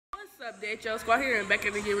What's up, DHL Squad here, and back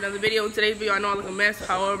at me with another video. In today's video, I know I look a mess.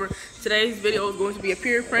 However, today's video is going to be a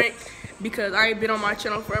pure prank because I ain't been on my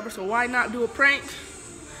channel forever, so why not do a prank?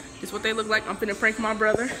 This is what they look like. I'm finna prank my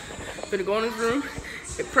brother. Finna go in his room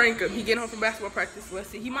and prank him. He getting home from basketball practice. Let's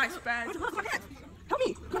see. He might spaz. Help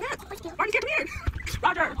me. Come here. Why are you scared? Come here.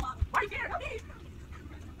 Roger. Why are you scared? Help me.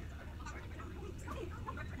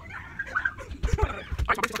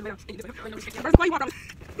 Why you want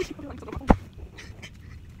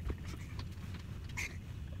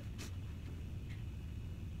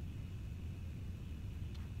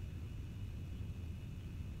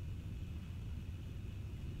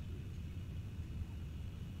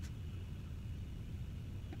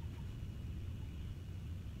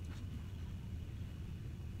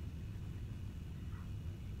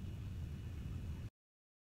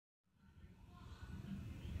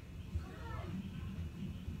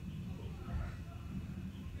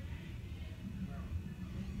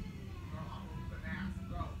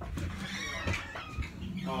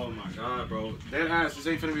Oh my god, bro. That ass just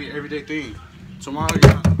ain't finna be an everyday thing. Tomorrow,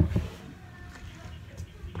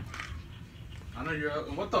 I know you're up.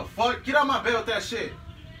 What the fuck? Get out my bed with that shit.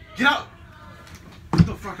 Get out. Get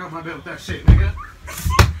the fuck out my bed with that shit, nigga.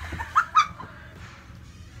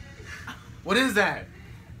 What is that?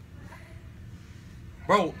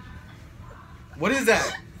 Bro. What is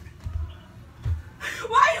that?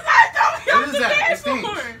 Why you gotta throw me off the bed It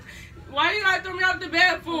for? Why you gotta throw me off the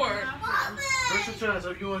bed for? First your chance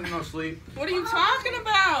if you wasn't no sleep. What are you talking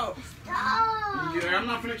about? Yeah, I'm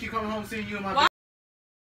not finna keep coming home seeing you in my bed.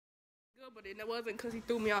 Good, but it wasn't because he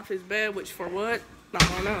threw me off his bed, which for what? I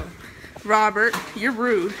don't know. Robert, you're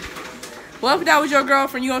rude. Well, if that was your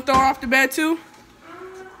girlfriend, you gonna throw her off the bed too?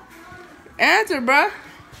 Answer, bruh.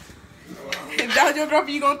 If that was your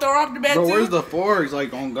girlfriend, you gonna throw her off the bed too? Bro, where's the forks?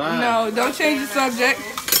 Like, on God. No, don't change the subject.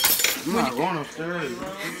 I'm not going upstairs.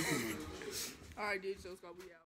 Alright, dude, so it's gonna be out.